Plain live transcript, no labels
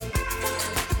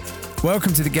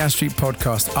Welcome to the Gas Street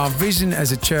Podcast. Our vision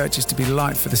as a church is to be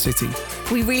light for the city.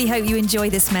 We really hope you enjoy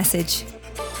this message.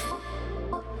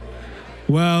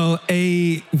 Well,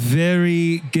 a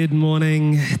very good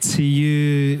morning to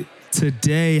you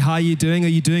today. How are you doing? Are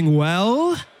you doing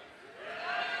well?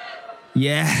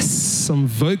 Yes, some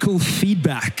vocal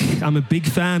feedback. I'm a big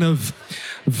fan of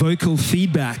vocal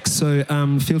feedback, so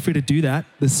feel free to do that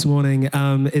this morning.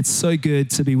 It's so good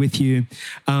to be with you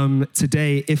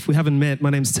today. If we haven't met, my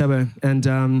name's Tebo,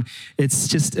 and it's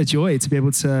just a joy to be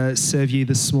able to serve you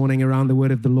this morning around the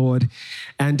word of the Lord.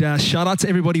 And shout out to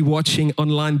everybody watching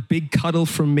online. Big cuddle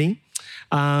from me.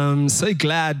 So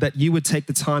glad that you would take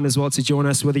the time as well to join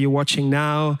us, whether you're watching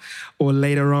now or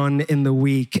later on in the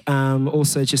week.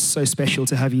 Also, just so special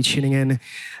to have you tuning in.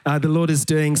 The Lord is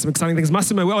doing some exciting things.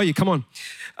 Massimo, where are you? Come on.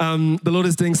 The Lord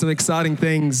is doing some exciting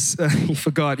things. You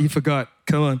forgot.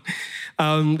 Come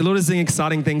on. The Lord is doing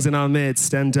exciting things in our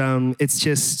midst, and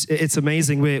it's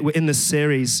amazing. We're in this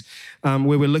series where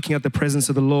we're looking at the presence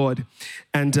of the Lord,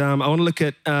 and I want to look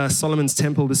at Solomon's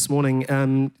temple this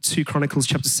morning, 2 Chronicles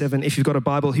chapter 7. If you've got a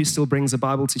Bible, who still brings a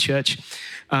Bible to church?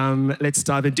 Let's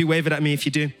dive in. Do wave it at me if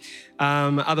you do.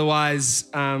 Otherwise,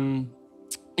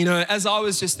 as I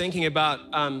was just thinking about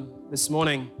this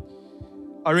morning,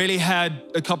 I really had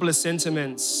a couple of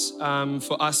sentiments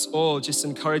for us all, just to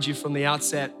encourage you from the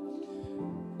outset.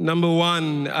 Number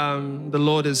one, the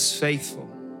Lord is faithful.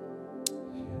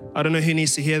 I don't know who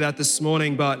needs to hear that this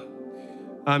morning, but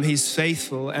He's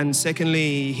faithful. And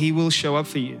secondly, He will show up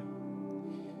for you.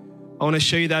 I want to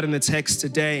show you that in the text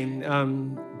today.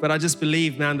 But I just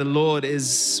believe, man, the Lord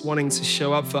is wanting to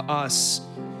show up for us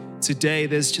today.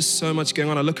 There's just so much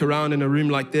going on. I look around in a room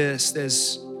like this,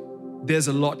 there's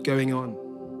a lot going on.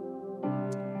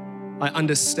 I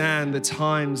understand the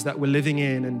times that we're living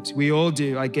in, and we all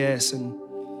do, I guess. And,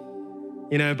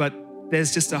 but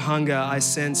there's just a hunger I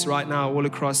sense right now all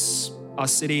across our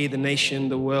city, the nation,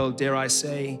 the world, dare I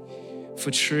say,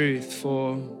 for truth,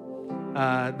 for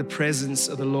the presence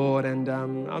of the Lord. And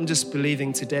I'm just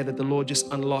believing today that the Lord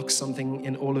just unlocks something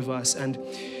in all of us. And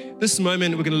this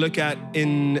moment we're going to look at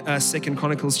in 2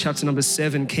 Chronicles chapter number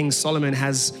 7. King Solomon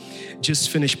has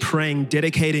just finished praying,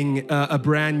 dedicating a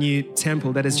brand new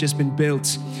temple that has just been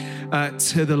built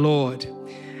to the Lord.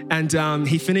 And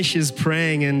he finishes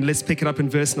praying, and let's pick it up in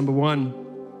verse number 1.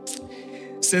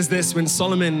 It says this: when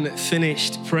Solomon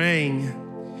finished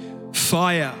praying,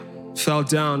 fire fell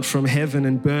down from heaven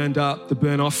and burned up the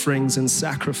burnt offerings and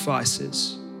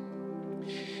sacrifices.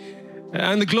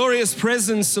 And the glorious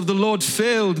presence of the Lord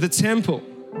filled the temple.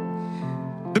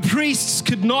 The priests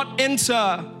could not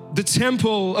enter the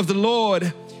temple of the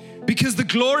Lord because the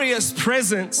glorious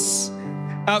presence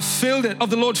of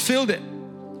the Lord filled it.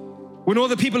 When all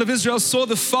the people of Israel saw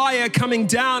the fire coming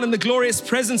down and the glorious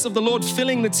presence of the Lord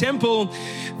filling the temple,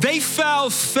 they fell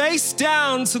face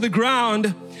down to the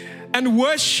ground and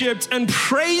worshiped and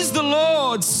praised the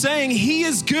Lord, saying, "He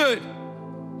is good,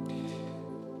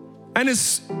 and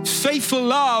His faithful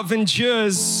love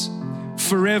endures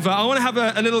forever." I want to have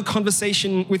a little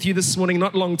conversation with you this morning,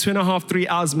 not long, 2.5, 3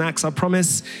 hours max. I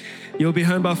promise you'll be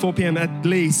home by 4 p.m. at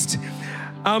least.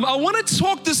 I want to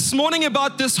talk this morning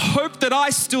about this hope that I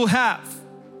still have.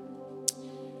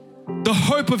 The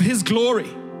hope of His glory.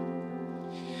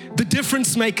 The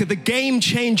difference maker, the game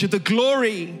changer, the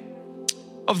glory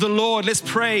of the Lord. Let's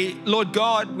pray. Lord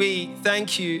God, we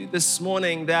thank you this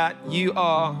morning that you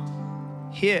are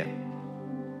here.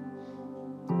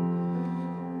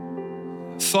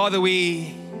 Father,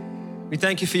 we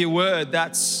thank you for your word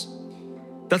that's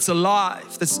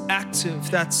alive, that's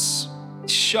active, that's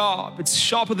sharp. It's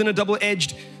sharper than a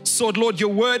double-edged sword. Lord,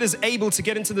 your word is able to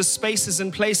get into the spaces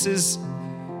and places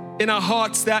in our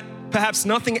hearts that perhaps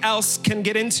nothing else can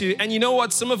get into. And you know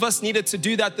what? Some of us needed to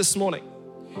do that this morning.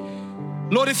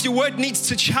 Lord, if your word needs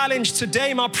to challenge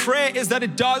today, my prayer is that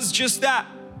it does just that.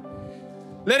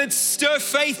 Let it stir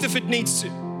faith if it needs to.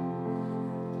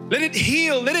 Let it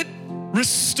heal. Let it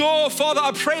restore. Father,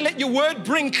 I pray, let your word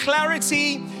bring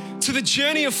clarity to the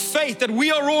journey of faith that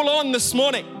we are all on this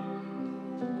morning.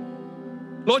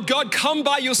 Lord God, come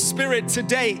by your Spirit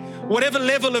today, whatever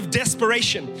level of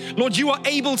desperation. Lord, you are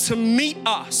able to meet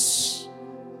us.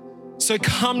 So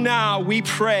come now, we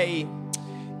pray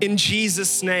in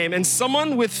Jesus' name. And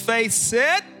someone with faith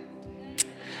said,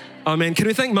 amen. Can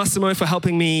we thank Massimo for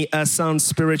helping me sound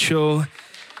spiritual?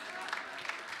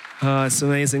 It's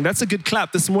amazing. That's a good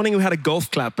clap. This morning we had a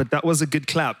golf clap, but that was a good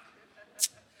clap.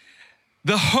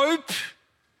 The hope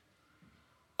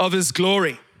of His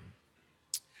glory.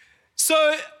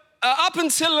 So up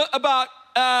until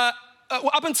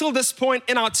this point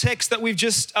in our text that we've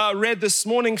just read this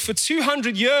morning, for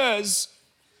 200 years,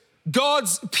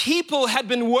 God's people had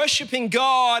been worshiping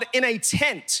God in a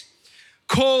tent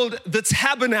called the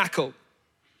tabernacle.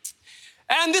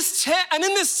 And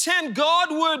in this tent, God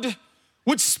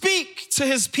would speak to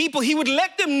his people. He would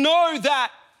let them know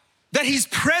that he's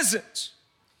present,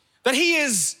 that he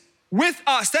is with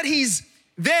us, that he's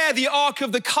there. The Ark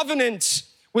of the Covenant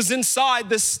was inside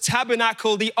this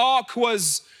tabernacle. The Ark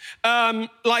was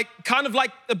like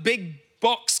a big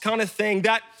box kind of thing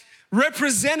that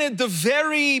represented the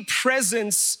very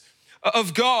presence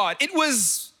of God. It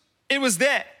was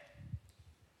there.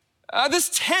 This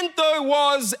tent, though,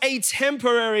 was a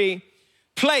temporary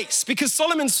place because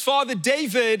Solomon's father,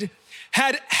 David,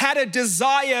 had a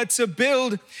desire to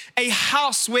build a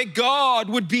house where God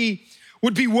would be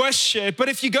worshipped. But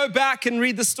if you go back and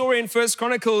read the story in 1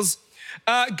 Chronicles,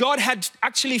 God had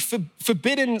actually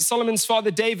forbidden Solomon's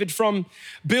father, David, from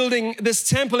building this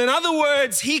temple. In other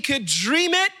words, he could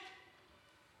dream it,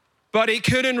 but he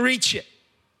couldn't reach it.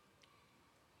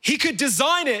 He could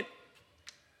design it,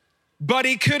 but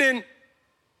he couldn't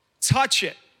touch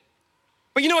it.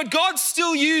 But you know what? God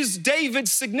still used David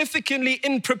significantly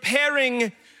in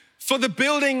preparing for the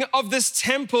building of this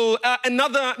temple.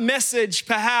 Another message,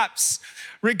 perhaps,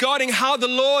 regarding how the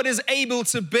Lord is able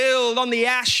to build on the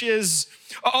ashes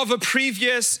of a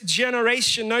previous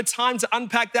generation. No time to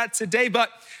unpack that today, but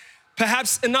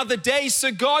perhaps another day.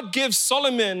 So God gives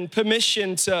Solomon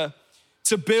permission to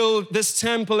build this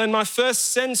temple. And my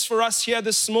first sense for us here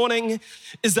this morning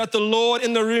is that the Lord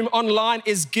in the room online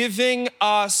is giving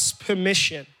us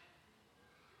permission.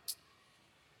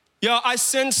 Yeah, I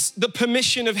sense the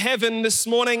permission of heaven this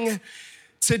morning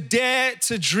to dare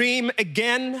to dream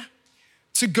again,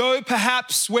 to go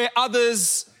perhaps where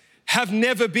others have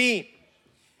never been,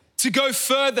 to go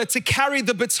further, to carry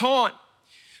the baton,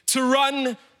 to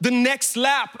run the next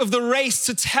lap of the race,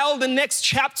 to tell the next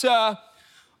chapter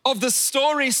of the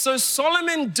story. So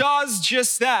Solomon does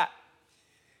just that.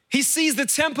 He sees the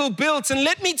temple built, and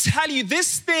let me tell you,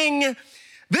 this thing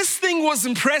was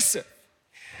impressive.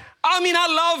 I mean, I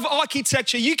love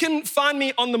architecture. You can find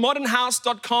me on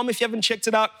themodernhouse.com if you haven't checked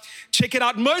it out. Check it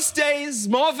out. Most days,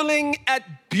 marveling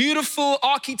at beautiful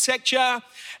architecture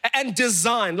and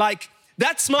design. Like,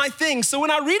 that's my thing. So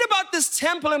when I read about this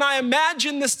temple and I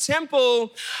imagine this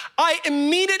temple, I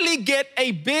immediately get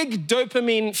a big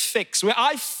dopamine fix where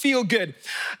I feel good.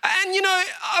 And you know,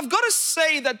 I've got to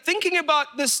say that thinking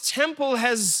about this temple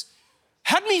has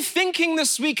had me thinking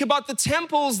this week about the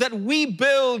temples that we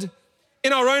build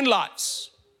in our own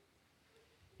lives.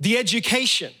 The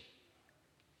education,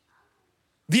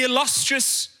 the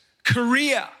illustrious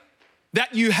career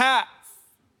that you have,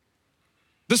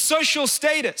 the social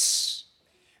status,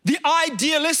 the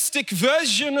idealistic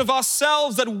version of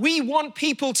ourselves that we want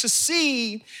people to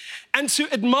see and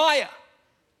to admire,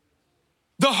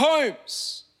 the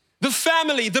homes, the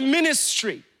family, the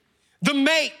ministry, the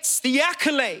mates, the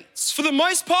accolades, for the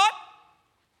most part,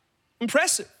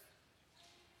 impressive.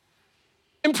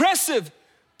 Impressive.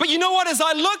 But you know what? As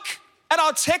I look at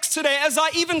our text today, as I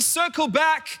even circle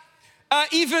back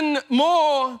even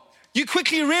more, you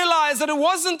quickly realize that it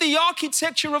wasn't the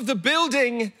architecture of the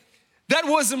building that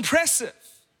was impressive.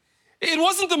 It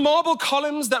wasn't the marble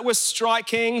columns that were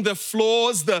striking, the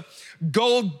floors, the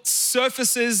gold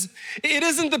surfaces. It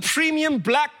isn't the premium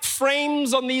black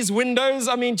frames on these windows.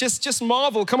 I mean, just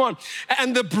marvel, come on.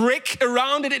 And the brick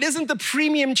around it. It isn't the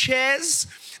premium chairs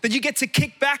that you get to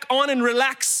kick back on and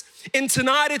relax in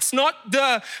tonight. It's not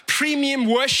the premium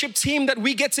worship team that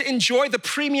we get to enjoy, the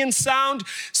premium sound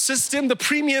system, the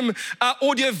premium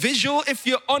audio visual if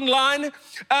you're online.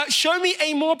 Show me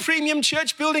a more premium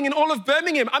church building in all of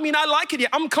Birmingham. I mean, I like it here.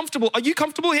 I'm comfortable. Are you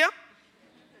comfortable here?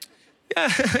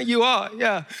 Yeah, you are.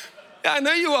 Yeah, I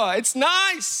know you are. It's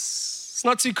nice. It's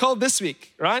not too cold this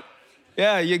week, right?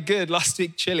 Yeah, you're good. Last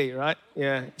week, chilly, right?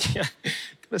 Yeah. Got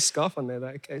a scarf on there, though.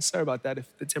 Okay, sorry about that if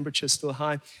the temperature's still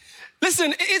high.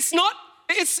 Listen, it's not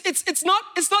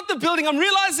the building. I'm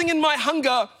realizing in my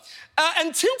hunger,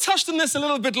 and Tim touched on this a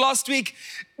little bit last week,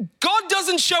 God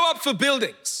doesn't show up for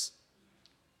buildings.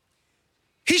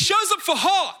 He shows up for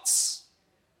hearts.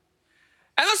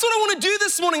 And that's what I want to do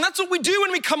this morning. That's what we do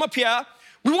when we come up here.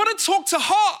 We want to talk to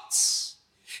hearts.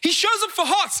 He shows up for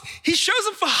hearts. He shows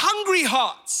up for hungry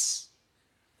hearts,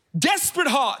 desperate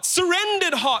hearts,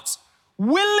 surrendered hearts,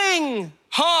 willing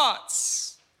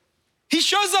hearts. He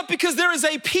shows up because there is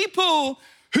a people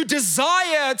who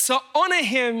desire to honor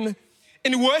him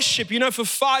in worship. You know, for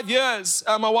 5 years,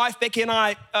 my wife, Becky, and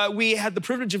I, we had the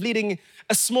privilege of leading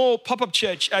a small pop-up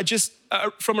church just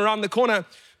from around the corner.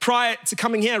 Prior to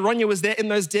coming here, Ronya was there in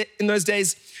those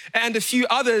days and a few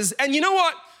others. And you know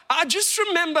what? I just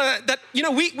remember that, we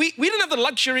didn't have the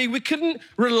luxury. We couldn't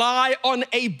rely on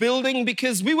a building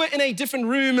because we were in a different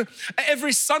room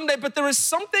every Sunday. But there's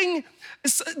something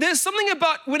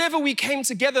about whenever we came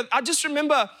together. I just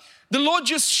remember the Lord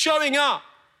just showing up.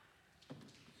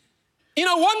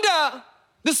 I wonder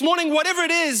this morning, whatever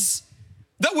it is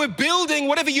that we're building,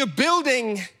 whatever you're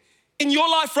building in your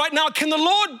life right now, can the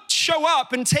Lord show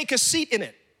up and take a seat in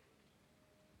it?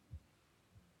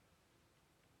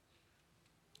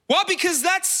 Well, because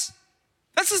that's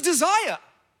his desire.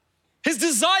 His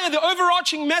desire, the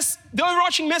overarching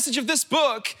message of this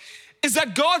book is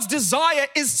that God's desire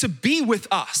is to be with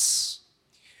us.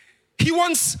 He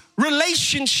wants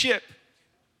relationship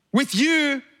with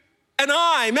you and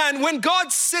I. Man, when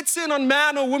God sits in on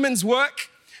man or woman's work,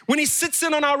 when he sits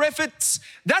in on our efforts,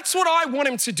 that's what I want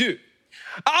him to do.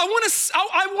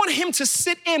 I want him to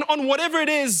sit in on whatever it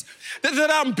is that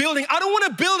I'm building. I don't want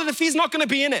to build it if he's not going to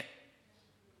be in it.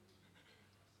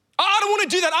 I don't want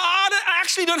to do that. I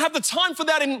actually don't have the time for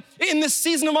that in this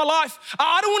season of my life.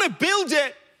 I don't want to build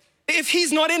it if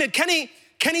he's not in it. Can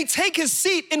he take his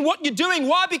seat in what you're doing?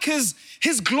 Why? Because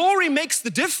his glory makes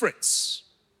the difference.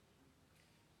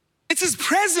 It's his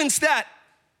presence that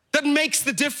makes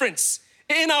the difference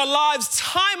in our lives.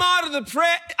 Time out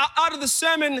of the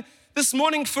sermon this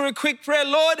morning for a quick prayer.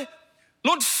 Lord,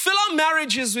 fill our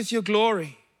marriages with your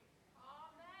glory.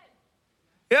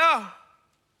 Yeah.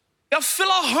 Yeah,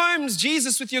 fill our homes,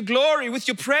 Jesus, with your glory, with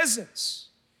your presence.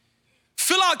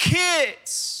 Fill our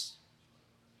kids.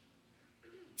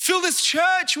 Fill this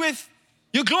church with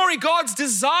your glory. God's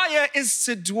desire is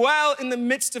to dwell in the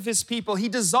midst of his people. He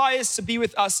desires to be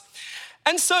with us.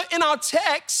 And so in our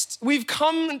text, we've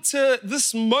come to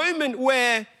this moment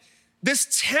where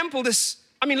this temple, this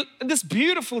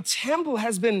beautiful temple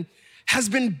has been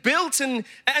built, and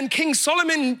King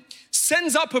Solomon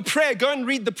sends up a prayer. Go and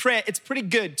read the prayer. It's pretty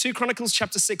good. 2 Chronicles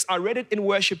chapter 6. I read it in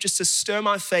worship just to stir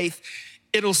my faith.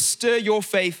 It'll stir your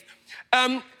faith.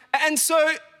 And so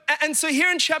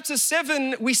here in chapter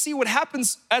 7, we see what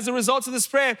happens as a result of this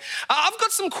prayer. I've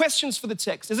got some questions for the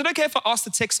text. Is it okay if I ask the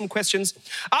text some questions?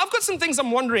 I've got some things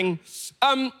I'm wondering.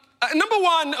 Number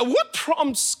one, what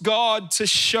prompts God to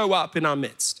show up in our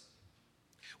midst?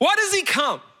 Why does he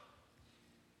come?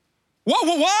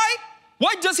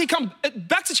 Why does he come?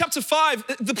 Back to chapter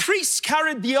 5, the priests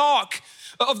carried the ark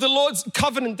of the Lord's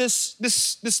covenant, this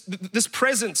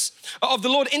presence of the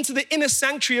Lord, into the inner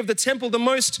sanctuary of the temple, the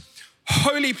most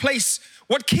holy place.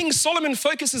 What King Solomon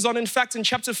focuses on, in fact, in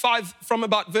chapter 5, from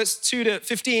about verse 2 to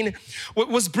 15,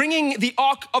 was bringing the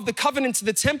ark of the covenant to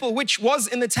the temple, which was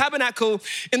in the tabernacle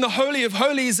in the Holy of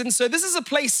Holies. And so this is a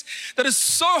place that is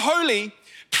so holy,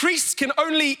 priests can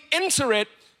only enter it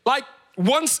like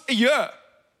once a year.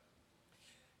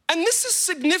 And this is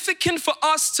significant for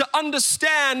us to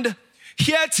understand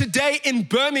here today in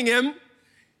Birmingham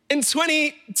in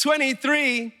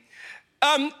 2023,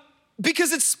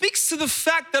 because it speaks to the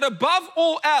fact that above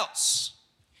all else,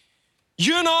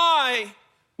 you and I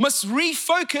must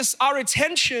refocus our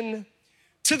attention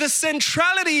to the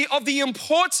centrality of the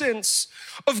importance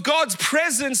of God's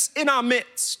presence in our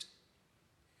midst.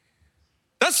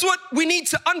 That's what we need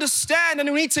to understand and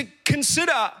we need to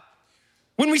consider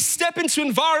when we step into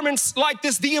environments like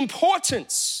this, the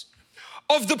importance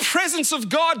of the presence of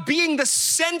God being the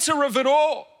center of it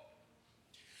all.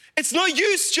 It's no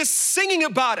use just singing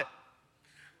about it,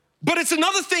 but it's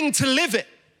another thing to live it,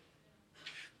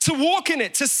 to walk in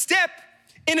it, to step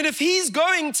in it. If he's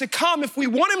going to come, if we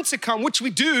want him to come, which we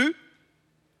do,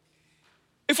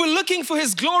 if we're looking for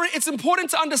his glory, it's important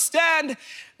to understand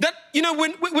that,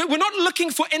 when we're not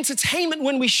looking for entertainment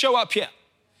when we show up here.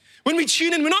 When we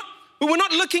tune in, we're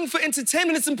not looking for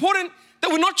entertainment. It's important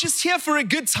that we're not just here for a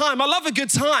good time. I love a good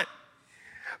time.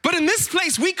 But in this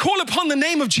place, we call upon the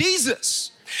name of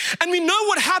Jesus. And we know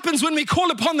what happens when we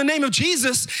call upon the name of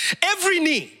Jesus. Every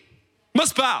knee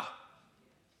must bow.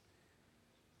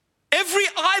 Every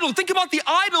idol, think about the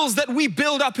idols that we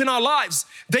build up in our lives.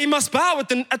 They must bow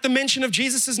at the mention of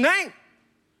Jesus' name.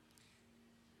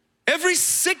 Every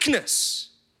sickness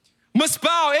must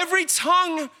bow. Every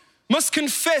tongue must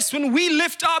confess. When we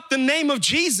lift up the name of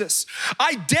Jesus,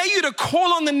 I dare you to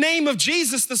call on the name of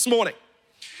Jesus this morning.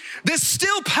 There's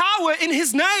still power in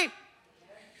his name.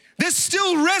 There's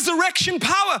still resurrection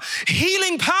power,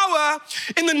 healing power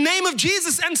in the name of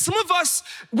Jesus. And some of us,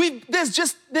 we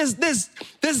just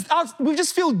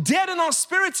feel dead in our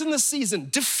spirits in this season,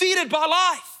 defeated by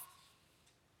life.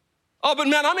 Oh, but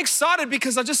man, I'm excited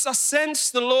because I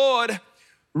sense the Lord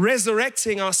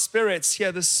resurrecting our spirits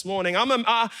here this morning. I'm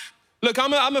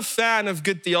a fan of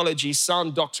good theology,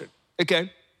 sound doctrine,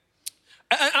 okay?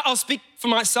 I'll speak for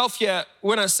myself here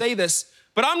when I say this.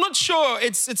 but I'm not sure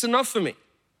it's enough for me.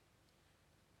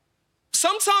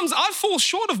 Sometimes I fall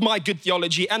short of my good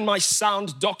theology and my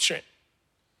sound doctrine.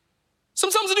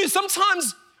 Sometimes I do.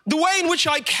 Sometimes the way in which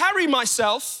I carry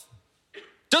myself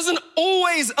doesn't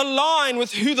always align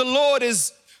with who the Lord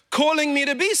is calling me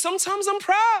to be. Sometimes I'm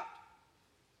proud.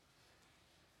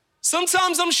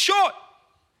 Sometimes I'm short.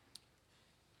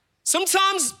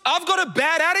 Sometimes I've got a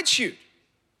bad attitude.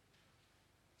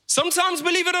 Sometimes,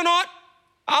 believe it or not,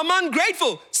 I'm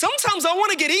ungrateful. Sometimes I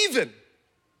want to get even.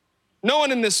 No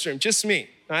one in this room, just me.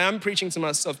 I am preaching to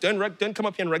myself. Don't come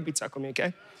up here and rugby tackle me,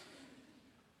 okay?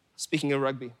 Speaking of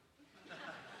rugby.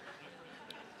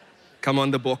 Come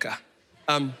on, the Boka.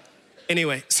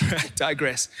 Anyway, sorry, I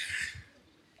digress.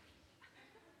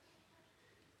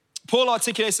 Paul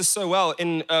articulates this so well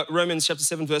in Romans chapter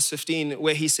 7, verse 15,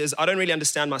 where he says, I don't really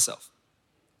understand myself.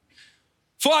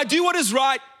 For I do what is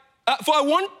right, for I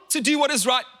want to do what is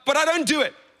right, but I don't do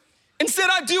it. Instead,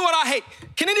 I do what I hate.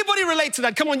 Can anybody relate to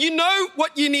that? Come on, you know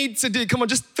what you need to do. Come on,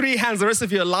 just 3 hands. The rest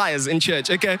of you are liars in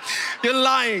church, okay? You're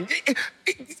lying.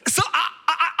 So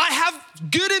I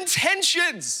have good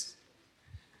intentions.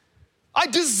 I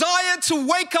desire to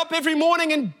wake up every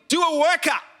morning and do a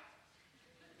workout.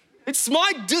 It's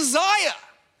my desire.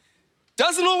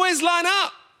 Doesn't always line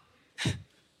up.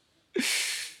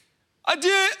 I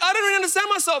don't really understand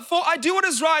myself. For I do what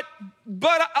is right,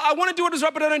 but I want to do what is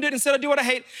right, but I don't do it. Instead, I do what I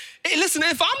hate. Hey, listen,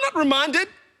 if I'm not reminded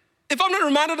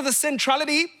of the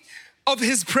centrality of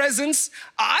his presence,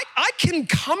 I can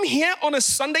come here on a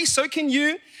Sunday, so can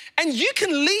you, and you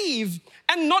can leave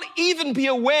and not even be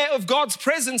aware of God's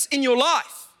presence in your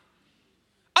life.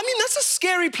 I mean, that's a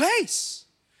scary place.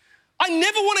 I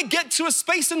never want to get to a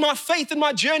space in my faith, in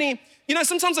my journey. You know,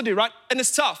 sometimes I do, right? And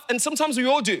it's tough. And sometimes we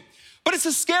all do. But it's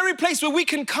a scary place where we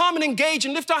can come and engage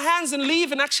and lift our hands and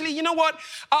leave. And actually, you know what?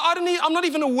 I'm not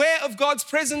even aware of God's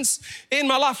presence in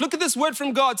my life. Look at this word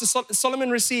from God Solomon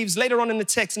receives later on in the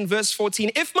text in verse 14.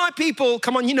 If my people,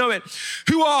 come on, you know it,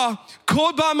 who are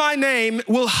called by my name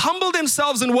will humble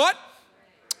themselves and what?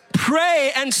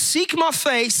 Pray and seek my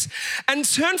face and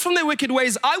turn from their wicked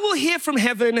ways, I will hear from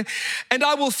heaven and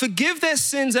I will forgive their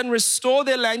sins and restore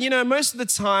their land. You know, most of the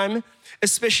time,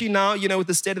 especially now, you know, with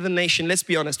the state of the nation, let's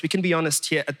be honest. We can be honest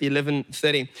here at the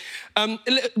 11:30.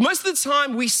 Most of the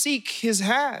time we seek his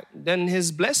hand and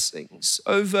his blessings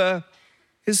over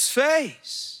his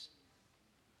face.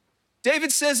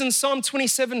 David says in Psalm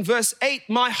 27 verse 8,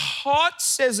 my heart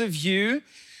says of you,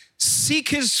 seek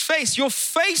his face. Your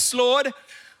face, Lord,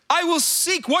 I will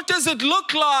seek. What does it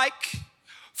look like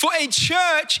for a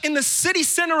church in the city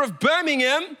center of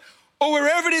Birmingham or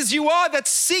wherever it is you are that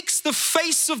seeks the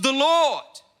face of the Lord?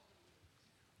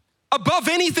 Above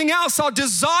anything else, our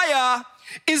desire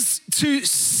is to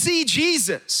see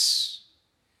Jesus.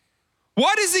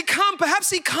 Why does he come? Perhaps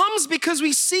he comes because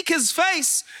we seek his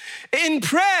face in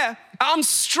prayer. I'm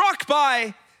struck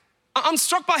by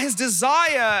his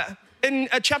desire in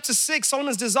chapter 6,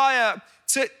 Solomon's desire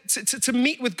to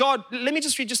meet with God. Let me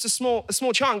just read just a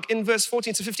small chunk in verse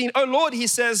 14 to 15. Oh Lord, he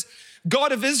says,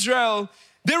 God of Israel,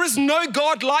 there is no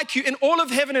God like you in all of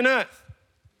heaven and earth.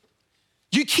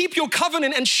 You keep your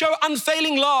covenant and show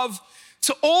unfailing love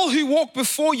to all who walk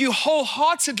before you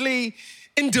wholeheartedly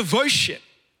in devotion.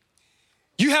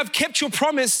 You have kept your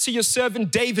promise to your servant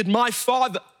David, my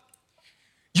father.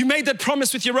 You made that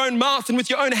promise with your own mouth and with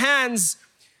your own hands.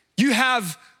 You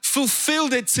have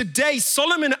fulfilled it today.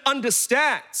 Solomon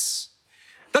understands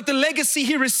that the legacy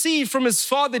he received from his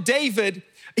father David,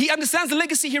 so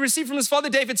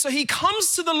he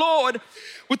comes to the Lord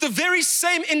with the very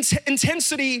same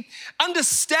intensity,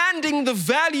 understanding the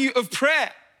value of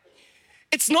prayer.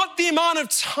 It's not the amount of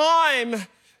time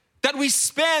that we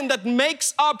spend that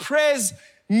makes our prayers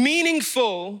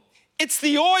meaningful. It's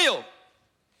the oil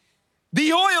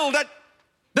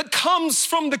that comes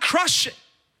from the crushing.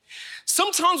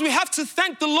 Sometimes we have to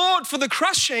thank the Lord for the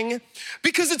crushing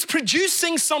because it's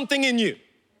producing something in you.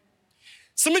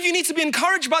 Some of you need to be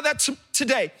encouraged by that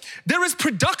today. There is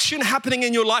production happening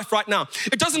in your life right now.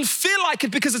 It doesn't feel like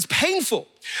it because it's painful,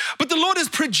 but the Lord is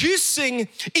producing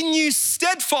in you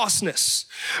steadfastness,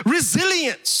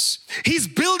 resilience. He's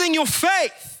building your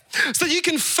faith so you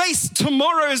can face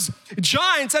tomorrow's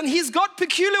giants, and he's got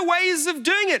peculiar ways of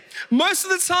doing it. Most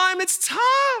of the time, it's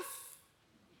tough.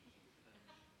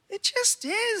 It just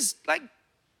is. Like,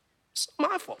 it's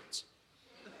not my fault.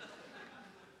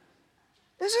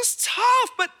 It's just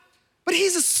tough, but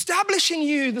he's establishing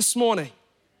you this morning.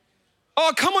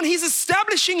 Oh, come on, he's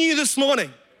establishing you this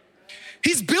morning.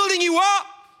 He's building you up.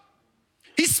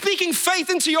 He's speaking faith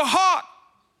into your heart.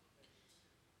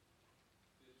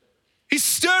 He's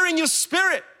stirring your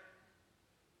spirit.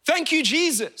 Thank you,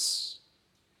 Jesus.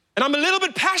 And I'm a little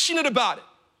bit passionate about it,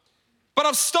 but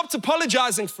I've stopped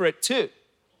apologizing for it too.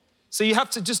 So you have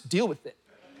to just deal with it.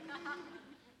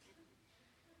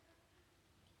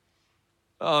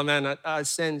 Oh man, I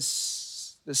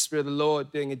sense the Spirit of the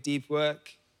Lord doing a deep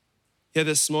work here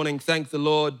this morning. Thank the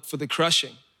Lord for the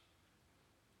crushing.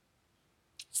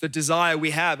 It's the desire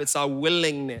we have. It's our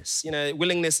willingness. You know,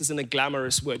 willingness isn't a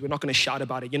glamorous word. We're not going to shout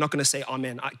about it. You're not going to say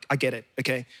amen. I get it,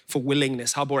 okay? For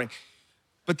willingness, how boring.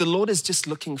 But the Lord is just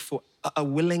looking for a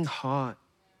willing heart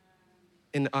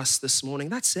in us this morning.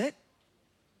 That's it.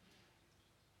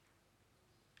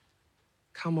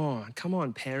 Come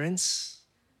on, parents.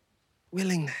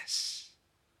 Willingness.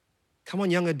 Come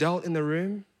on, young adult in the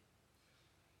room.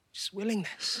 Just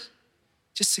willingness.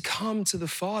 Just to come to the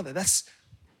Father. That's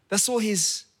all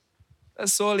he's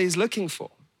looking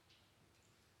for.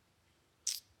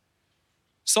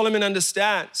 Solomon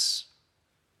understands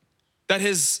that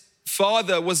his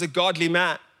father was a godly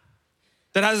man,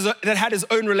 that had his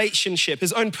own relationship,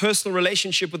 his own personal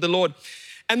relationship with the Lord.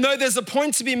 And though there's a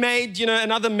point to be made,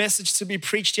 another message to be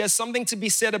preached here, something to be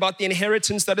said about the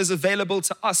inheritance that is available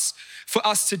to us, for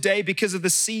us today, because of the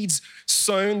seeds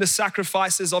sown, the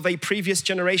sacrifices of a previous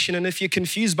generation. And if you're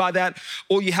confused by that,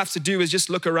 all you have to do is just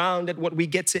look around at what we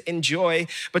get to enjoy.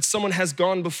 But someone has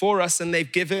gone before us and they've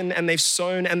given and they've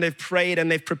sown and they've prayed and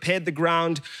they've prepared the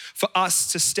ground for us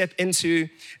to step into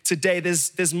today.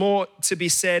 There's more to be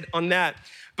said on that.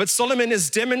 But Solomon is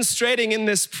demonstrating in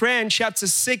this prayer in chapter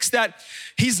 6 that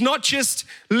he's not just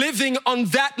living on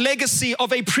that legacy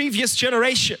of a previous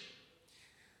generation.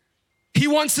 He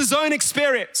wants his own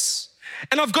experience.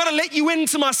 And I've got to let you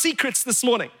into my secrets this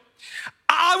morning.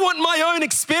 I want my own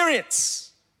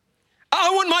experience. I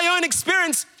want my own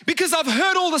experience because I've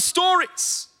heard all the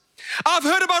stories. I've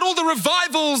heard about all the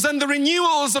revivals and the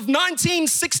renewals of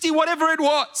 1960, whatever it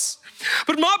was.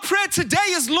 But my prayer today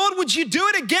is, Lord, would you do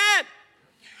it again?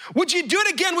 Would you do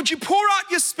it again? Would you pour out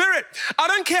your Spirit? I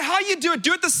don't care how you do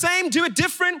it the same, do it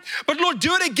different, but Lord,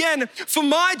 do it again for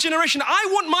my generation. I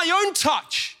want my own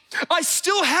touch. I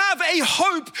still have a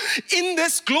hope in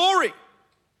this glory.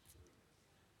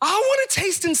 I want to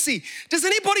taste and see. Does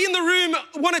anybody in the room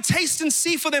want to taste and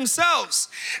see for themselves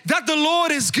that the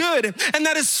Lord is good and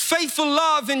that his faithful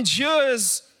love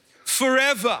endures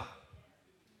forever?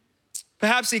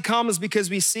 Perhaps he comes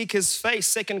because we seek his face.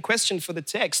 Second question for the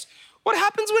text. What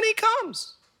happens when he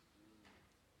comes?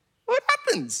 What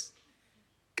happens?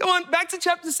 Come on, back to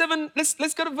chapter 7.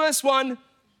 Let's go to verse 1.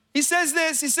 He says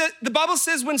this. The Bible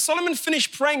says, when Solomon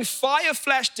finished praying, fire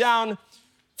flashed down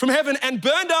from heaven and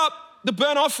burned up the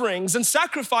burnt offerings and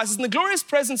sacrifices, and the glorious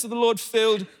presence of the Lord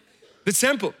filled the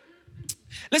temple.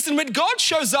 Listen, when God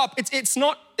shows up, it's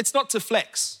not to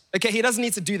flex. Okay, he doesn't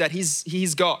need to do that.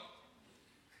 He's God.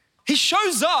 He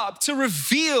shows up to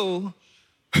reveal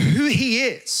who he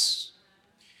is.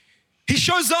 He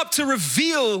shows up to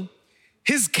reveal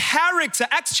his character.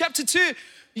 Acts chapter 2,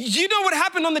 you know what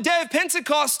happened on the day of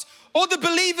Pentecost? All the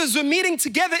believers were meeting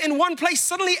together in one place.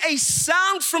 Suddenly a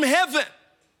sound from heaven,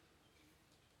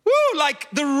 like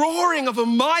the roaring of a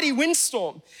mighty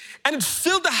windstorm. And it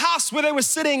filled the house where they were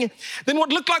sitting. Then what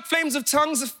looked like flames of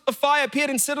tongues of fire appeared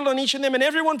and settled on each of them. And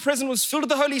everyone present was filled with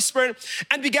the Holy Spirit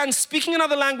and began speaking in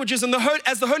other languages. And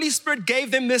as the Holy Spirit gave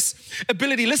them this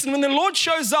ability. Listen, when the Lord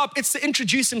shows up, it's to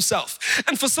introduce himself.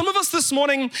 And for some of us this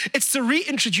morning, it's to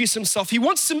reintroduce himself. He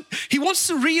wants to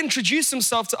reintroduce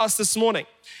himself to us this morning.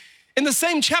 In the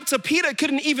same chapter, Peter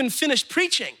couldn't even finish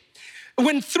preaching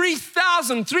when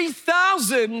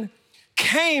 3,000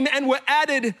 came and were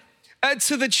added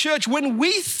to the church. When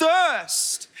we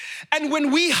thirst and when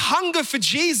we hunger for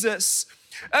Jesus,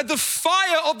 the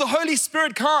fire of the Holy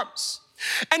Spirit comes.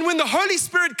 And when the Holy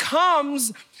Spirit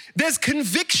comes, there's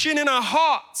conviction in our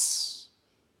hearts.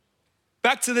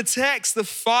 Back to the text, the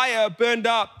fire burned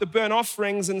up the burnt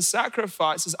offerings and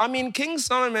sacrifices. I mean, King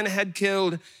Solomon had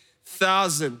killed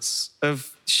thousands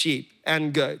of sheep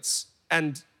and goats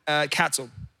and cattle,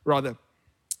 rather.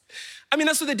 I mean,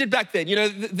 that's what they did back then.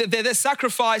 Their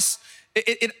sacrifice,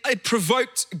 it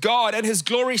provoked God, and his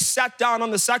glory sat down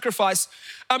on the sacrifice.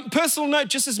 Personal note,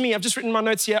 just as me, I've just written my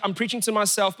notes here. I'm preaching to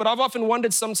myself, but I've often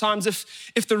wondered sometimes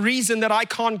if the reason that I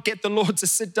can't get the Lord to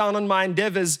sit down on my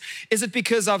endeavors, is it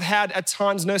because I've had at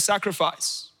times no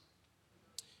sacrifice?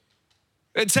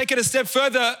 Take it a step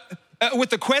further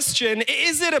with the question,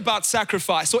 is it about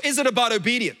sacrifice or is it about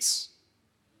obedience?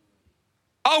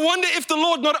 I wonder if the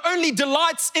Lord not only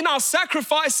delights in our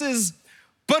sacrifices,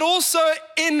 but also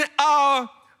in our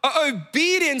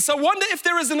obedience. I wonder if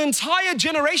there is an entire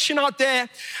generation out there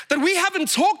that we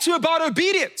haven't talked to about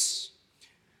obedience.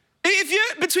 If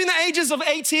you're between the ages of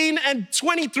 18 and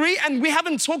 23 and we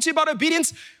haven't talked to you about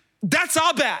obedience, That's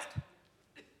our bad.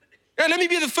 And let me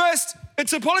be the first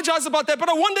to apologize about that, but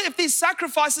I wonder if these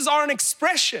sacrifices are an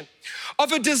expression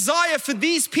of a desire for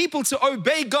these people to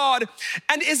obey God.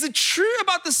 And is it true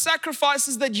about the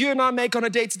sacrifices that you and I make on a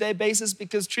day-to-day basis?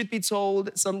 Because truth be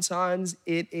told, sometimes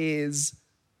it is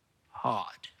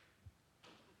hard.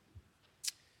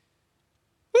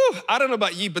 Whew, I don't know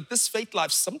about you, but this faith life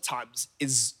sometimes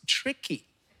is tricky.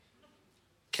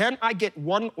 Can I get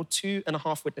 1 or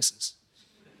 2.5 witnesses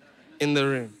in the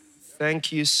room?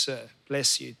 Thank you, sir.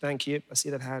 Bless you. Thank you. I see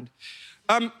that hand.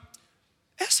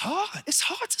 It's hard. It's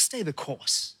hard to stay the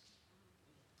course.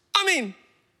 I mean,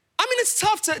 it's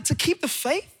tough to keep the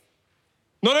faith,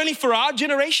 not only for our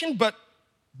generation, but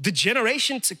the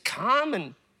generation to come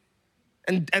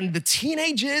and the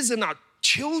teenagers and our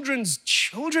children's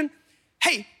children.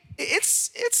 Hey,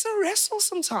 it's a wrestle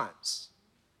sometimes.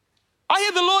 I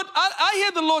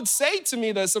hear the Lord say to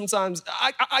me though sometimes,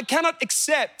 I cannot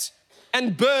accept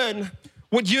and burn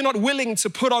what you're not willing to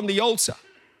put on the altar.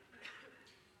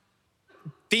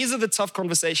 These are the tough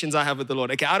conversations I have with the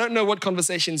Lord. Okay, I don't know what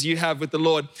conversations you have with the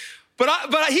Lord, but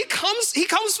He comes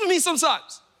for me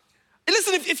sometimes. And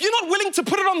listen, if you're not willing to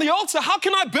put it on the altar, how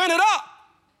can I burn it up?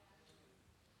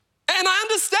 And I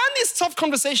understand these tough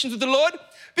conversations with the Lord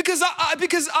because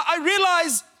I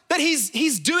realize that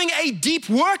He's doing a deep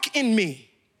work in me.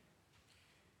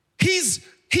 He's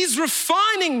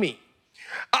refining me.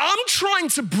 I'm trying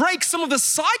to break some of the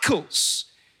cycles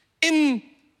in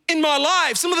my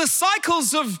life, some of the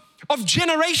cycles of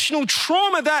generational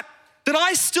trauma that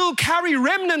I still carry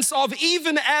remnants of,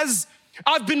 even as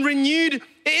I've been renewed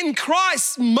in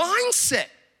Christ's mindset,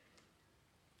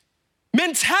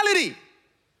 mentality,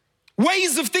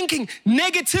 ways of thinking,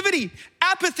 negativity,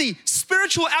 apathy,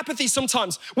 spiritual apathy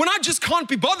sometimes, when I just can't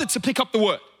be bothered to pick up the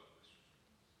word.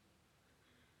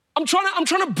 I'm trying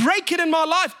to break it in my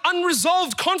life.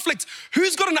 Unresolved conflict.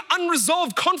 Who's got an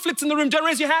unresolved conflict in the room? Don't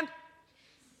raise your hand.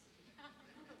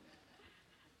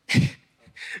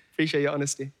 Appreciate your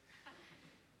honesty.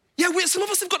 Yeah, some of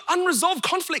us have got unresolved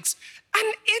conflicts,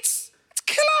 and it's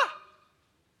killer.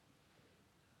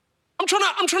 I'm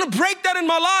trying to break that in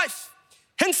my life.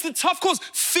 Hence the tough cause,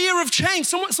 fear of change.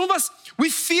 Some of us, we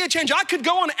fear change. I could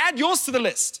go on and add yours to the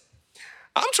list.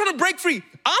 I'm trying to break free.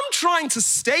 I'm trying to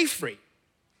stay free.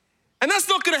 And that's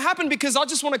not going to happen because I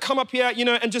just want to come up here,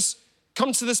 and just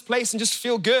come to this place and just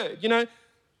feel good,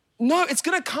 No, it's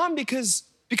going to come because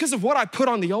of what I put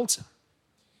on the altar.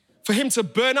 For Him to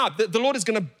burn up. The Lord is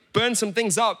going to burn some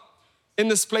things up in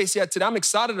this place here today. I'm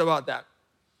excited about that.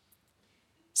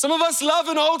 Some of us love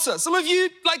an altar. Some of you,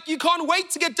 you can't wait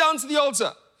to get down to the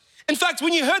altar. In fact,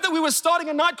 when you heard that we were starting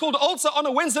a night called Altar on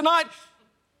a Wednesday night,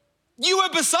 you were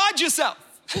beside yourself.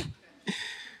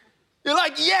 You're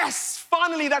like, yes,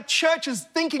 finally that church is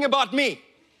thinking about me.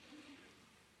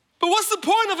 But what's the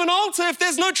point of an altar if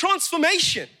there's no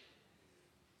transformation?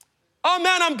 Oh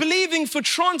man, I'm believing for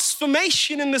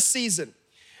transformation in this season.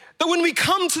 That when we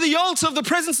come to the altar of the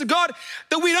presence of God,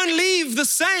 that we don't leave the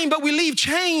same, but we leave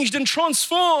changed and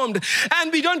transformed.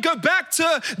 And we don't go back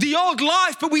to the old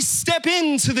life, but we step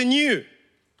into the new.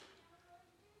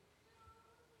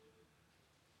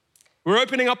 We're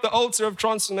opening up the altar of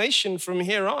transformation from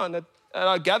here on at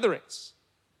our gatherings.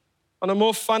 On a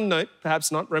more fun note,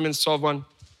 perhaps not, Romans 12:1.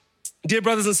 Dear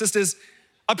brothers and sisters,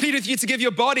 I plead with you to give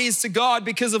your bodies to God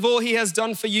because of all He has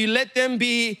done for you. Let them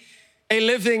be a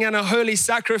living and a holy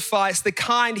sacrifice, the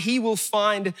kind He will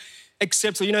find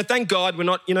acceptable. Thank God we're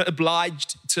not,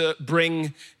 obliged to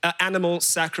bring animal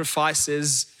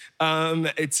sacrifices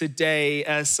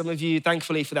today. Some of you,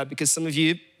 thankfully for that, because some of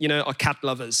you, are cat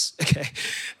lovers, okay?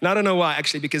 And I don't know why,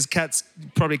 actually, because cats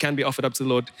probably can be offered up to the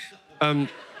Lord.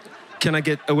 Can I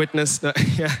get a witness? No,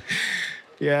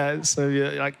 yeah, so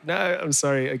you're like, no, I'm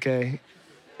sorry, okay.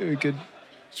 We could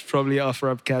probably offer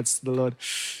up cats to the Lord.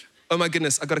 Oh my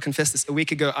goodness, I gotta confess this. A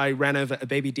week ago, I ran over a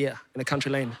baby deer in a country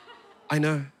lane. I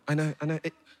know.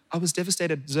 I was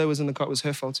devastated. Zoe was in the car, it was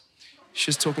her fault. She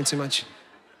was talking too much.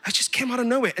 I just came out of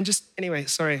nowhere and anyway,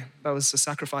 sorry, that was a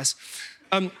sacrifice.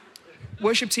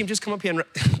 Worship team, just come up here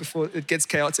before it gets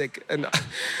chaotic. And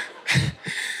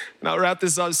I'll wrap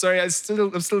this up. Sorry, I'm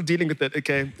still dealing with it,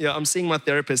 okay? Yeah, I'm seeing my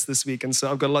therapist this week, and so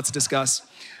I've got a lot to discuss.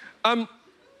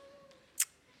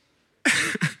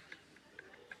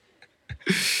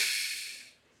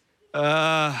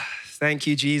 Thank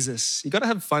you, Jesus. You got to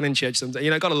have fun in church sometimes.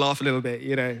 Got to laugh a little bit,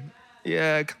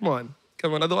 Yeah, come on.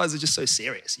 Otherwise, it's just so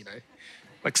serious,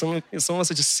 Like some of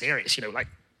us are just serious,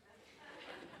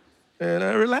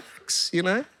 relax,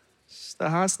 It's the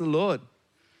house of the Lord.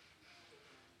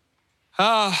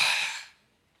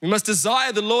 We must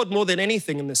desire the Lord more than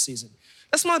anything in this season.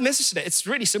 That's my message today. It's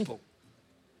really simple.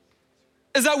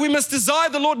 is that we must desire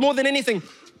the Lord more than anything.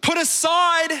 Put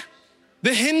aside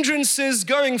the hindrances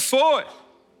going forward.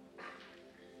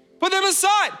 Put them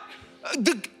aside.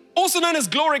 Also known as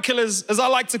glory killers, as I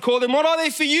like to call them. What are they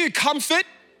for you? Comfort?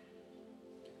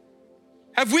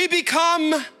 Have we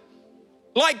become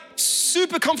like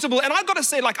super comfortable? And I've got to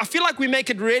say, like, I feel like we make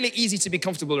it really easy to be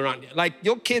comfortable around here. Like,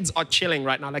 your kids are chilling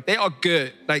right now. Like, they are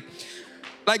good. Like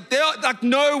they are, like,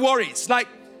 no worries. Like,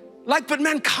 but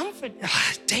man, comfort,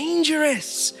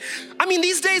 dangerous. I mean,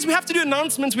 these days we have to do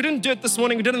announcements. We didn't do it this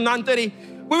morning. We did it at 9:30.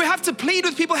 Where we have to plead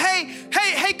with people,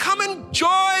 hey, come and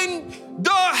join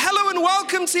the hello and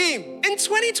welcome team in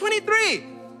 2023.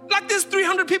 Like, there's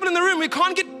 300 people in the room. We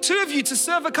can't get 2 of you to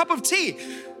serve a cup of tea.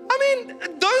 I mean,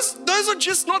 those are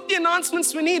just not the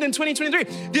announcements we need in 2023.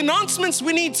 The announcements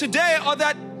we need today are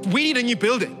that we need a new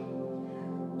building.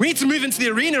 We need to move into the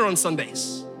arena on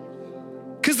Sundays.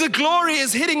 Because the glory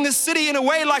is hitting this city in a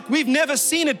way like we've never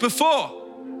seen it before.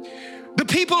 The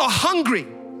people are hungry.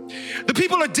 The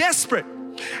people are desperate.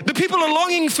 The people are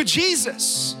longing for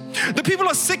Jesus. The people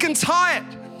are sick and tired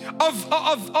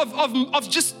of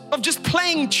just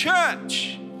playing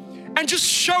church and just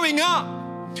showing up.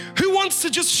 Who wants to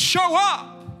just show up?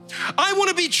 I want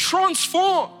to be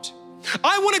transformed.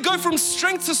 I want to go from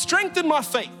strength to strength in my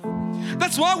faith.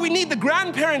 That's why we need the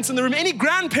grandparents in the room. Any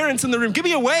grandparents in the room, give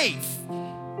me a wave.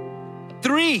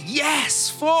 3, yes,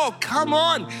 4, come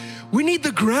on. We need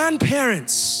the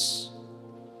grandparents.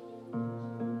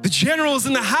 The generals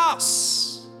in the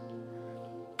house,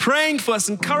 praying for us,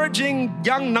 encouraging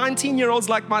young 19-year-olds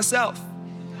like myself.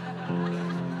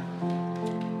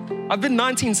 I've been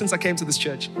 19 since I came to this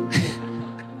church.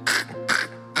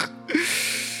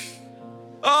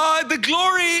 The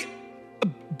glory,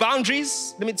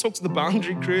 boundaries. Let me talk to the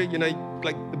boundary crew,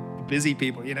 like the busy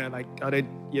people,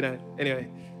 anyway.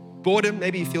 Boredom,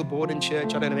 maybe you feel bored in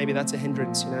church. I don't know, maybe that's a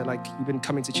hindrance, like you've been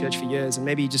coming to church for years and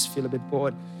maybe you just feel a bit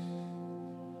bored.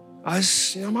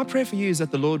 My prayer for you is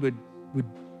that the Lord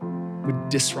would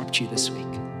disrupt you this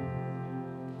week.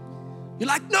 You're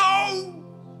like, no,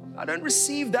 I don't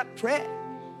receive that prayer.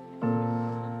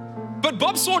 But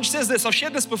Bob Sorge says this, I've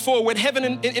shared this before, when heaven,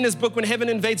 in his book, When Heaven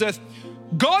Invades Earth,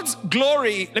 God's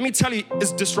glory, let me tell you,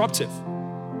 is disruptive.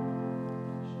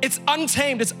 It's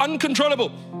untamed, it's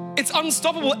uncontrollable, it's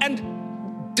unstoppable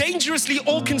and dangerously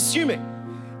all-consuming.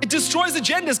 It destroys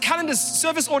agendas, calendars,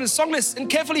 service orders, song lists, and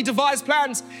carefully devised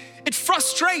plans. It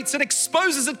frustrates, it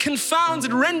exposes, it confounds,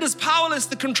 it renders powerless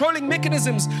the controlling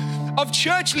mechanisms of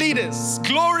church leaders.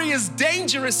 Glory is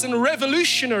dangerous and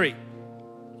revolutionary.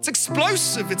 It's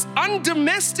explosive, it's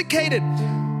undomesticated,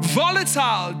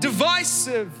 volatile,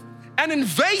 divisive, and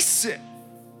invasive.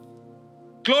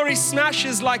 Glory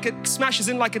smashes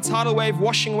in like a tidal wave,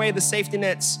 washing away the safety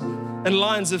nets and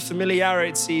lines of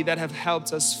familiarity that have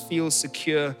helped us feel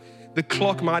secure. The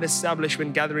clock might establish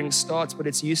when gathering starts, but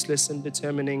it's useless in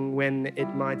determining when it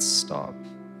might stop.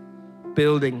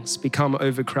 Buildings become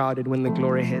overcrowded when the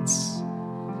glory hits.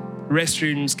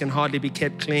 Restrooms can hardly be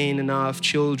kept clean enough.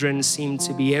 Children seem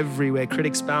to be everywhere.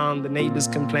 Critics bound, the neighbors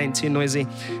complain, too noisy.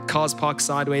 Cars parked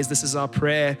sideways. This is our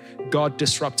prayer. God,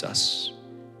 disrupt us.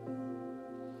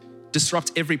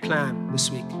 Disrupt every plan this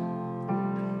week.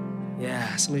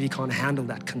 Yeah, some of you can't handle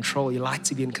that control. You like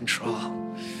to be in control.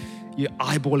 You're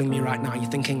eyeballing me right now.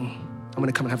 You're thinking, I'm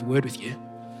gonna come and have a word with you.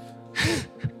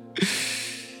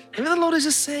 Maybe the Lord is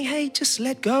just saying, hey, just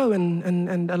let go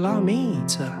and allow me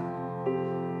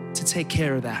to take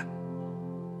care of that.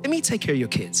 Let me take care of your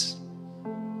kids.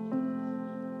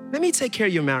 Let me take care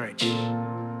of your marriage.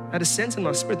 I had a sense in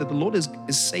my spirit that the Lord is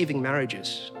saving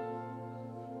marriages.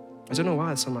 I don't know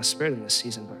why it's on my spirit in this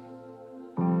season, but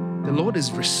the Lord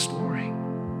is restoring.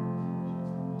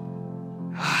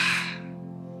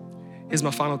 Here's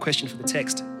my final question for the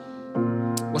text.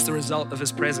 What's the result of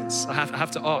his presence? I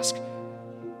have to ask.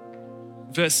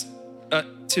 Verse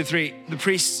 2-3, the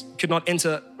priests could not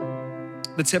enter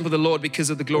the temple of the Lord because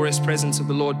of the glorious presence of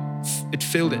the Lord. It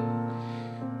filled it.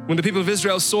 When the people of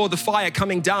Israel saw the fire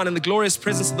coming down and the glorious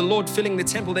presence of the Lord filling the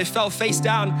temple, they fell face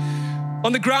down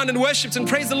on the ground and worshiped and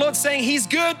praised the Lord, saying, He's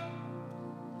good.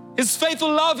 His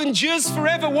faithful love endures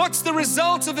forever. What's the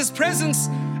result of his presence?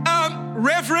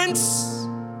 Reverence.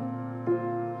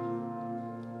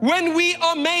 When we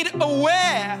are made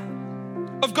aware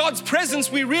of God's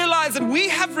presence, we realize that we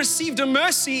have received a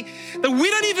mercy that we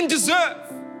don't even deserve.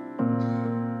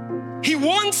 He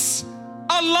wants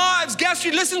our lives.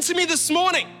 Gastry, listen to me this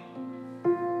morning.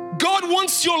 God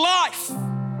wants your life.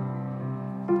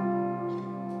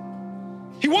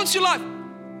 He wants your life.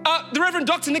 The Reverend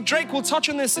Dr. Nick Drake will touch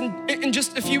on this in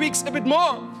just a few weeks a bit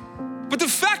more. But the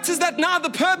fact is that now the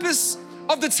purpose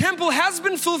of the temple has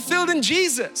been fulfilled in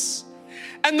Jesus.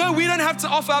 And though we don't have to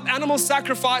offer up animal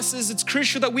sacrifices, it's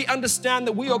crucial that we understand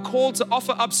that we are called to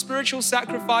offer up spiritual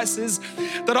sacrifices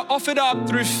that are offered up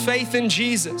through faith in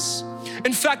Jesus.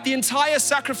 In fact, the entire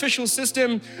sacrificial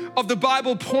system of the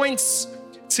Bible points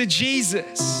to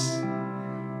Jesus.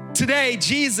 Today,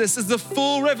 Jesus is the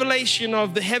full revelation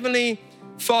of the Heavenly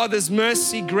Father's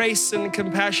mercy, grace, and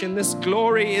compassion. This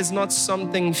glory is not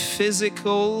something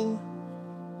physical.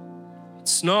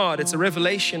 It's not. It's a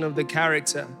revelation of the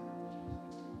character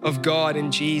of God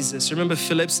in Jesus. Remember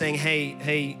Philip saying,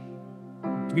 hey,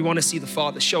 we want to see the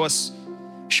Father. Show us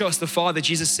the Father.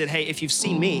 Jesus said, hey, if you've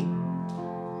seen me,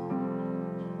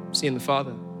 you've seen the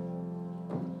Father.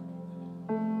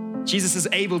 Jesus is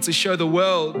able to show the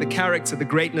world the character, the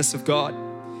greatness of God.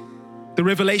 The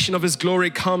revelation of his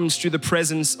glory comes through the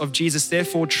presence of Jesus.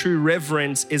 Therefore, true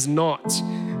reverence is not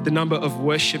the number of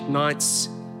worship nights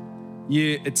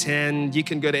you attend. You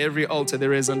can go to every altar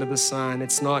there is under the sun.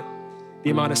 It's not the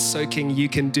amount of soaking you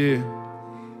can do.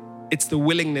 It's the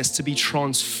willingness to be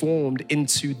transformed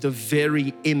into the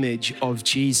very image of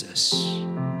Jesus.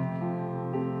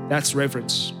 That's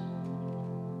reverence.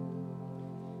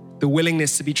 The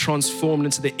willingness to be transformed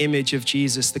into the image of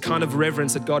Jesus. The kind of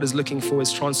reverence that God is looking for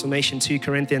is transformation. 2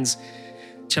 Corinthians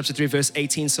chapter 3, verse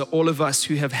 18. So all of us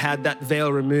who have had that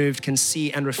veil removed can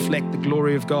see and reflect the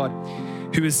glory of God,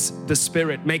 who is the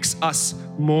Spirit, makes us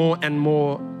more and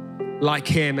more like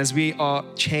him as we are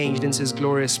changed into his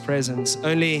glorious presence. Not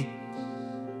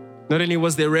only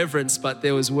was there reverence, but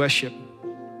there was worship.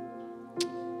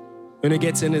 When we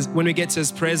get to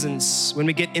his presence, when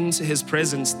we get into his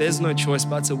presence, there's no choice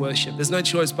but to worship. There's no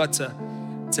choice but to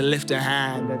lift a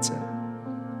hand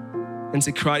and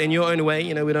to cry in your own way.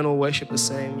 You know, we don't all worship the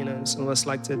same. You know, some of us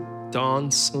like to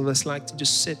dance, some of us like to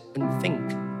just sit and think.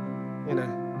 You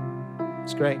know,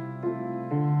 it's great.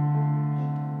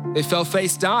 They fell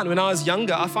face down. When I was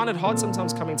younger, I found it hard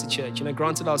sometimes coming to church. You know,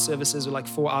 granted our services were like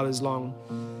 4 hours long.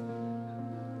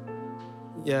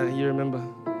 Yeah, you remember.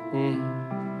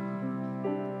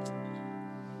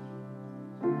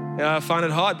 Yeah, I found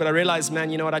it hard, but I realized, man,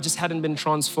 you know what? I just hadn't been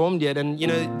transformed yet. And, you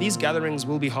know, these gatherings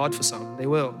will be hard for some. They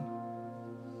will.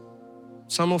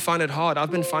 Some will find it hard.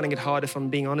 I've been finding it hard, if I'm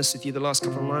being honest with you, the last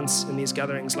couple of months in these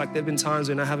gatherings. Like, there have been times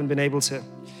when I haven't been able to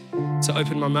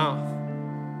open my mouth.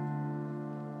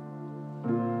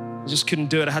 I just couldn't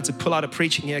do it. I had to pull out of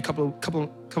preaching here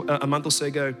a month or so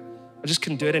ago. I just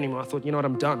couldn't do it anymore. I thought, you know what?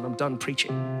 I'm done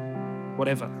preaching.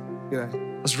 Whatever, you know.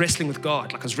 I was wrestling with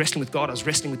God. Like I was wrestling with God. I was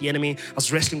wrestling with the enemy. I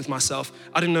was wrestling with myself.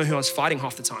 I didn't know who I was fighting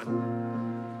half the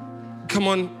time. Come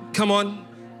on.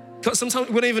 Sometimes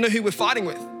we don't even know who we're fighting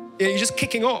with. Yeah, you're just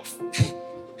kicking off.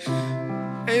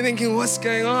 And you're thinking, what's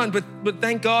going on? But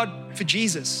thank God for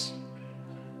Jesus,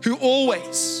 who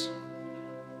always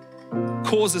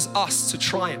causes us to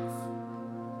triumph.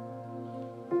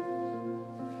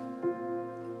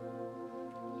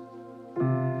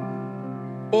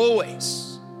 Always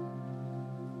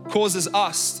causes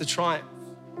us to triumph.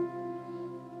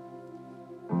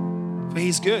 For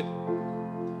he's good.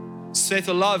 His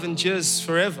faithful love endures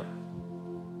forever.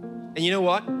 And you know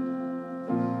what?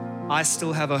 I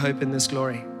still have a hope in this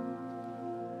glory.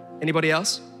 Anybody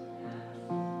else?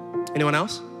 Anyone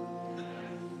else?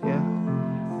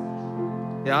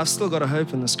 Yeah, I've still got a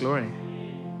hope in this glory.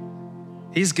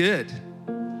 He's good.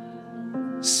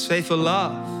 His faithful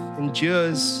love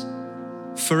endures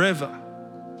forever.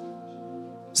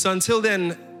 So until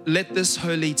then, let this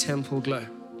holy temple glow.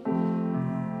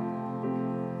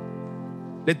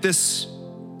 Let this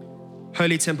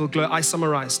holy temple glow. I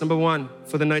summarize. Number one,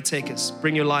 for the note takers,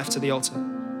 bring your life to the altar.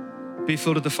 Be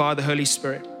filled with the fire of the Holy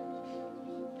Spirit.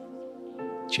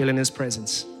 Chill in his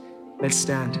presence. Let's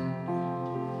stand.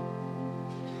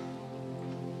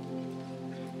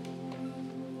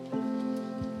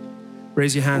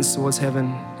 Raise your hands towards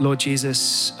heaven. Lord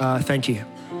Jesus, thank you.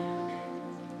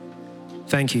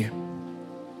 Thank you.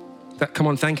 Come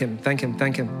on, thank him.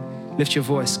 Lift your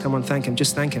voice. Come on, thank him.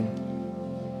 Just thank him.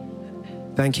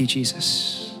 Thank you,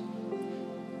 Jesus.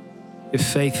 You're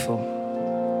faithful.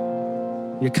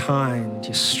 You're kind.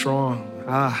 You're strong.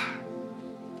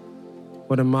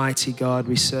 What a mighty God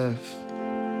we serve.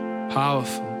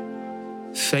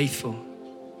 Powerful, faithful.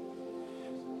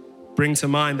 Bring to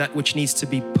mind that which needs to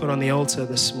be put on the altar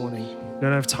this morning. We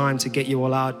don't have time to get you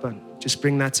all out, but just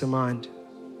bring that to mind.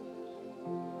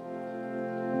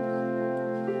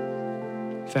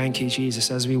 Thank you, Jesus,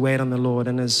 as we wait on the Lord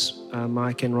and as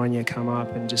Mike and Ronya come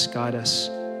up and just guide us.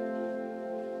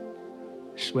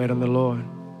 Just wait on the Lord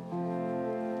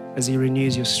as he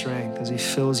renews your strength, as he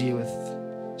fills you with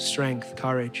strength,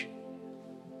 courage.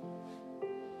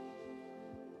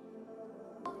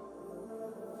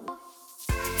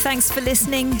 Thanks for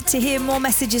listening. To hear more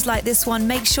messages like this one,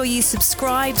 make sure you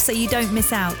subscribe so you don't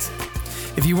miss out.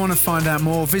 If you want to find out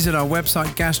more, visit our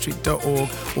website,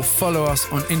 gasstreet.org, or follow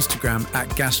us on Instagram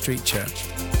at Gas Street Church.